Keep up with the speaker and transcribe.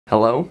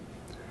Hello,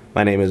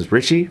 my name is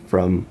Richie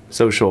from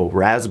Social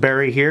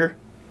Raspberry here.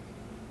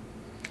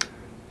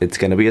 It's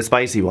gonna be a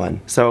spicy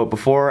one. So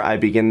before I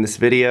begin this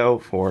video,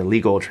 for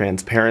legal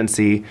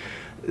transparency,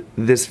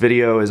 this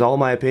video is all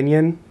my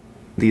opinion.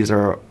 These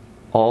are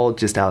all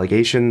just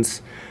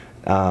allegations,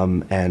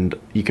 and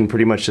you can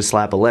pretty much just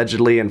slap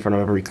allegedly in front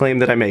of every claim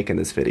that I make in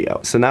this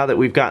video. So now that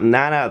we've gotten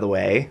that out of the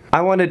way,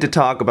 I wanted to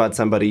talk about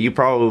somebody you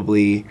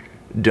probably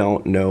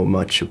don't know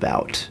much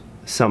about.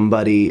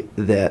 Somebody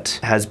that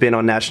has been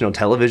on national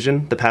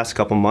television the past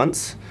couple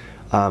months,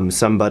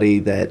 somebody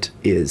that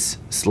is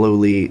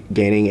slowly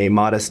gaining a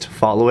modest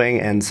following,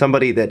 and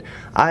somebody that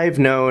I've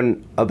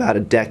known about a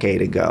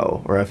decade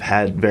ago, or I've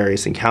had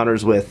various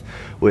encounters with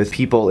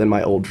people in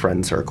my old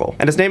friend circle.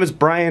 And his name is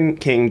Brian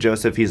King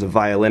Joseph. He's a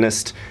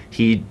violinist.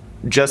 He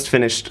just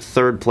finished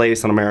third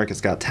place on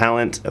America's Got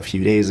Talent a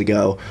few days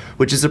ago,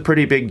 which is a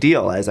pretty big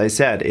deal. As I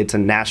said, it's a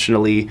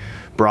nationally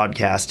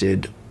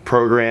broadcasted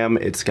program.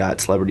 It's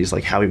got celebrities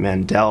like Howie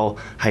Mandel,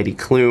 Heidi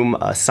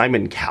Klum,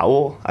 Simon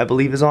Cowell, I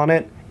believe, is on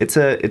it. It's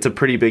a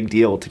pretty big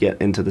deal to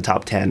get into the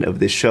top 10 of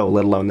this show,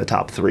 let alone the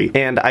top 3.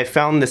 And I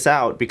found this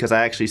out because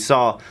I actually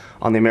saw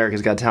on the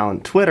America's Got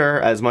Talent Twitter,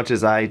 as much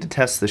as I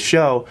detest the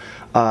show,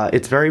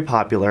 it's very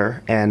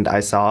popular, and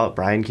I saw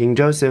Brian King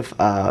Joseph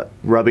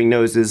rubbing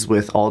noses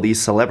with all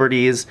these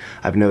celebrities.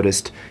 I've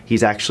noticed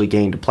he's actually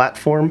gained a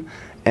platform,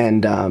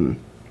 and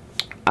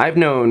I've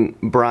known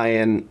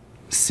Brian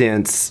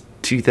since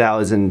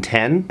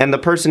 2010, and the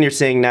person you're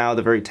seeing now,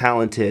 the very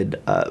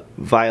talented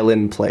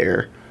violin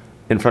player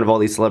in front of all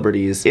these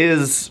celebrities,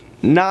 is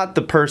not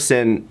the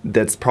person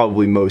that's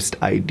probably most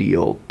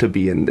ideal to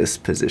be in this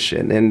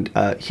position. And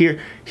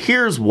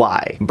here's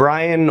why.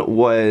 Brian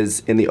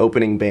was in the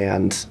opening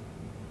band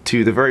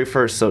to the very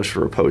first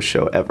Social Repose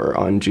show ever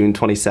on June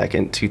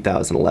 22nd,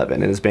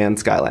 2011, in his band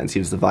Skylines. He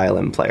was the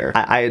violin player.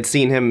 I had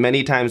seen him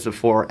many times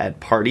before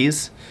at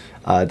parties.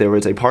 There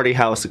was a party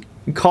house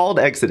called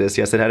Exodus,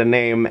 yes, it had a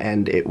name,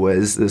 and it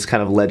was this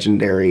kind of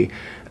legendary,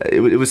 it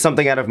was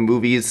something out of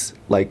movies,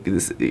 like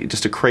this,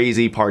 just a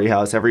crazy party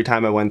house. Every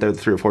time I went there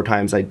 3 or 4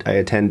 times I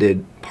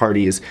attended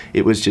parties,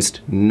 it was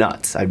just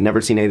nuts. I've never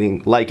seen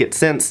anything like it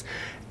since,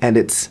 and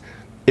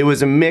it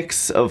was a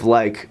mix of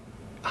like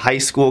high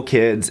school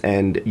kids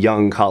and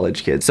young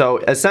college kids. So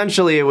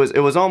essentially it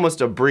was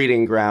almost a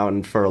breeding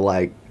ground for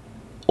like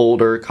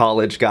older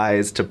college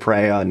guys to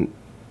prey on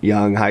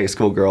young high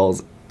school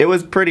girls. It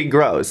was pretty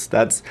gross.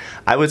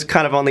 I was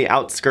kind of on the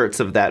outskirts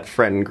of that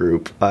friend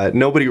group.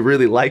 Nobody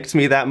really liked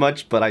me that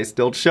much, but I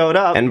still showed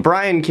up. And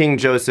Brian King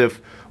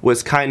Joseph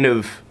was kind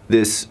of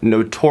this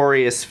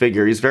notorious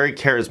figure. He's very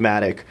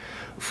charismatic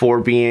for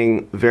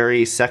being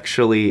very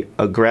sexually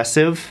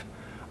aggressive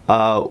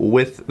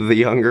with the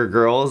younger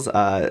girls,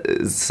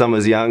 some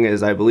as young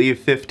as, I believe,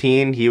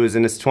 15. He was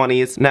in his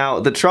 20s. Now,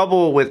 the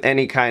trouble with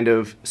any kind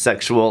of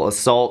sexual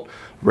assault,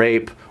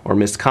 rape, or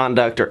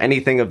misconduct, or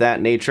anything of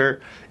that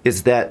nature,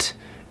 is that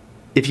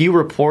if you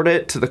report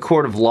it to the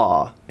court of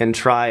law and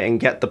try and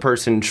get the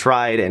person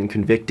tried and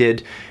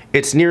convicted,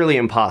 it's nearly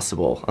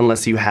impossible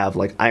unless you have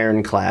like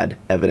ironclad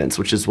evidence,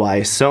 which is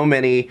why so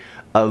many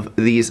of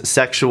these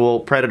sexual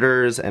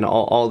predators and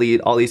all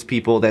these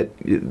people that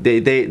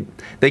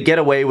they get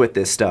away with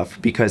this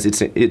stuff because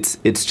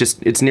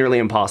it's nearly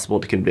impossible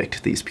to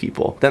convict these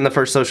people. Then the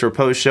first Social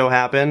Repose show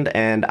happened,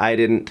 and I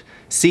didn't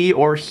see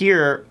or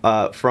hear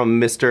from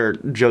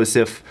Mr.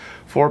 Joseph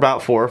for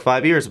about 4 or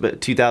 5 years.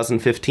 But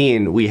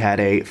 2015, we had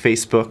a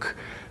Facebook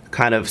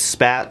kind of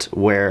spat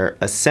where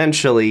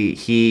essentially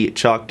he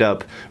chalked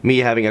up me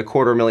having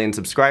 250,000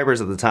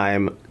 subscribers at the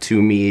time to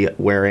me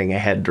wearing a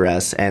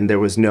headdress, and there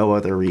was no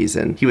other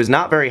reason. He was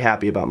not very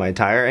happy about my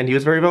attire, and he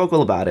was very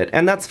vocal about it,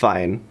 and that's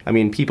fine. I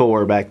mean, people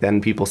were back then,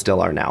 people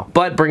still are now.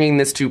 But bringing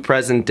this to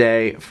present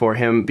day, for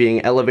him being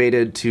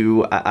elevated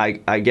to,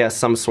 I guess,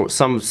 some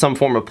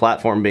form of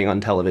platform, being on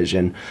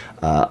television,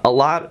 a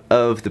lot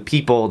of the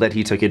people that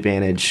he took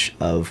advantage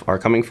of are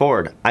coming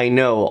forward. I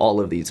know all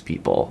of these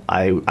people.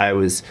 I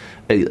was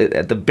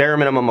at the bare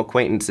minimum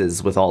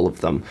acquaintances with all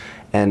of them,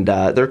 and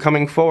they're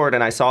coming forward.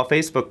 And I saw a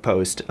Facebook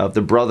post of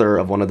the brother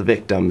of one of the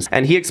victims,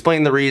 and he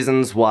explained the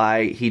reasons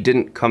why he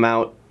didn't come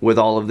out with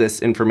all of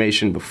this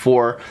information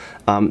before.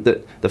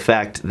 The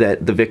fact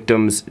that the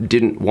victims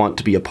didn't want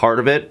to be a part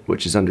of it,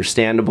 which is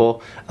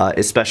understandable,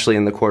 especially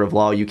in the court of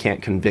law. You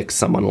can't convict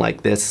someone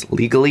like this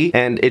legally,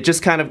 and it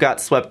just kind of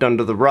got swept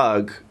under the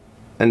rug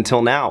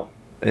until now.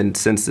 And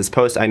since this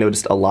post, I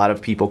noticed a lot of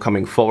people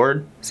coming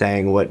forward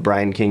saying what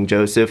Brian King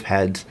Joseph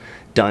had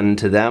done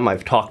to them.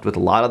 I've talked with a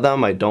lot of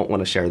them. I don't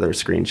want to share their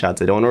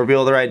screenshots. I don't want to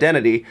reveal their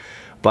identity,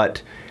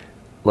 but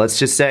let's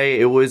just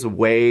say it was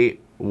way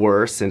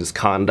worse, and his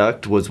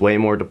conduct was way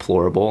more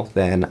deplorable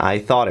than I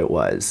thought it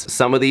was.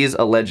 Some of these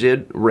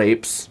alleged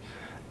rapes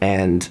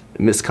and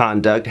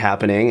misconduct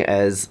happening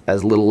as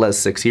little as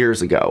 6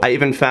 years ago. I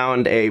even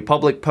found a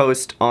public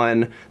post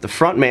on the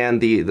frontman,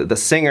 the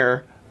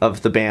singer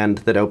of the band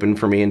that opened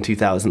for me in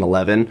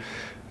 2011,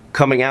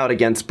 coming out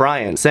against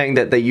Brian, saying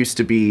that they used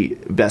to be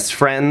best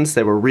friends,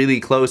 they were really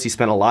close, he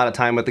spent a lot of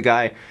time with the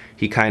guy,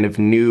 he kind of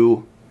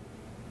knew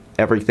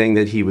everything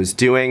that he was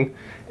doing,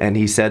 and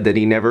he said that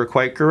he never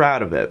quite grew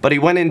out of it. But he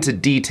went into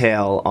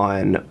detail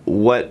on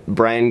what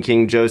Brian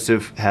King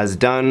Joseph has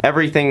done,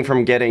 everything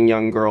from getting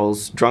young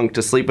girls drunk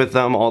to sleep with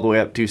them all the way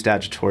up to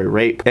statutory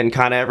rape, and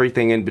kind of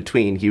everything in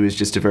between. He was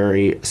just a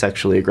very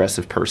sexually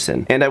aggressive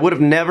person. And I would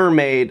have never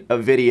made a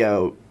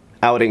video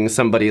outing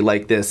somebody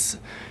like this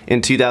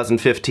in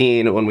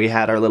 2015 when we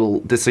had our little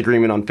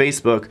disagreement on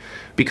Facebook,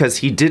 because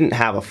he didn't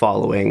have a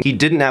following. He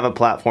didn't have a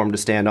platform to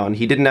stand on.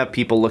 He didn't have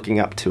people looking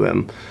up to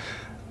him.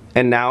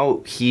 And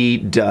now he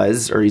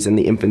does, or he's in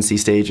the infancy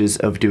stages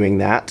of doing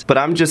that. But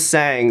I'm just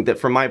saying that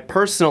from my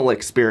personal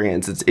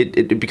experience,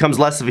 it becomes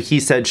less of a he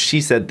said,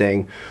 she said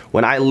thing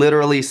when I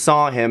literally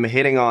saw him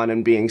hitting on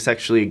and being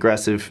sexually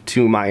aggressive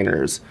to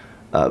minors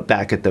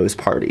back at those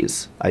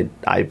parties.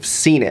 I've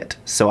seen it,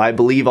 so I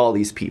believe all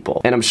these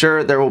people. And I'm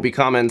sure there will be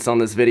comments on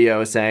this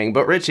video saying,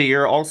 but Richie,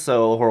 you're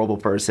also a horrible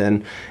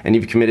person, and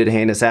you've committed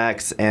heinous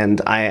acts, and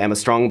I am a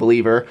strong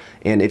believer,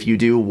 and if you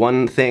do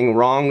one thing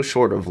wrong,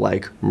 short of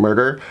like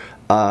murder,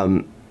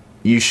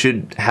 you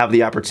should have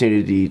the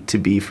opportunity to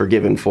be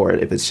forgiven for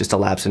it if it's just a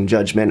lapse in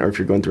judgment or if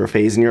you're going through a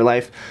phase in your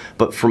life.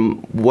 But from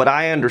what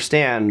I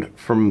understand,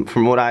 from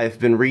what I've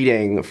been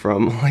reading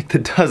from like the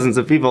dozens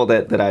of people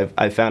that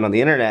I've found on the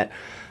internet,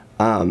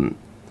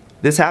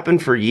 this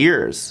happened for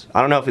years.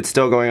 I don't know if it's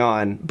still going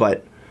on,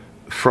 but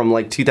from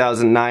like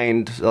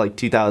 2009 to like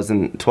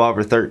 2012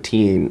 or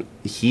 13,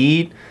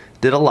 he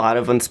did a lot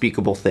of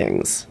unspeakable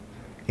things.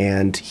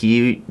 And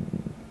he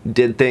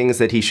did things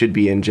that he should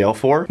be in jail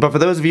for. But for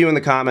those of you in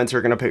the comments who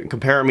are going to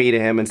compare me to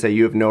him and say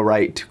you have no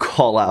right to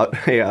call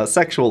out a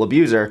sexual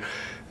abuser,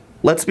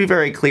 let's be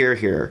very clear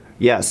here.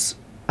 Yes,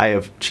 I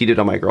have cheated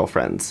on my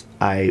girlfriends.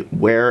 I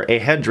wear a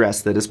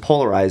headdress that is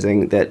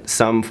polarizing that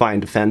some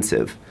find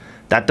offensive.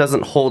 That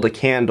doesn't hold a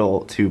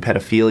candle to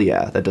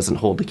pedophilia. That doesn't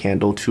hold a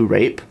candle to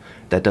rape.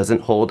 That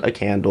doesn't hold a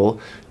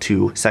candle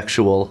to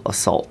sexual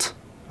assault.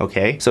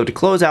 Okay? So to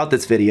close out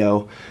this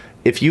video,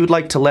 if you'd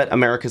like to let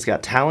America's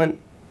Got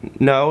Talent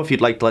know, if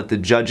you'd like to let the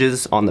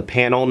judges on the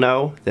panel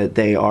know that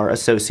they are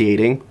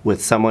associating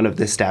with someone of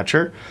this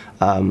stature,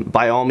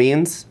 by all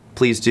means,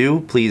 please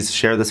do. Please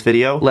share this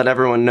video. Let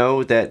everyone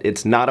know that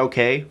it's not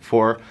okay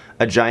for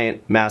a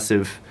giant,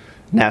 massive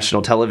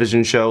national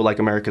television show like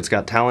America's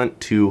Got Talent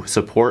to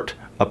support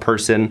a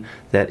person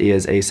that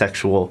is a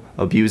sexual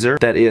abuser,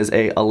 that is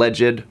a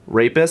alleged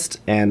rapist,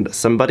 and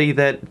somebody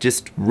that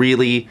just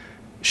really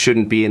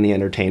shouldn't be in the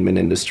entertainment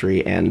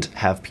industry and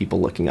have people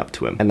looking up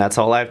to him. And that's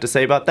all I have to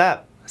say about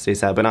that. Stay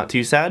sad but not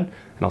too sad, and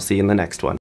I'll see you in the next one.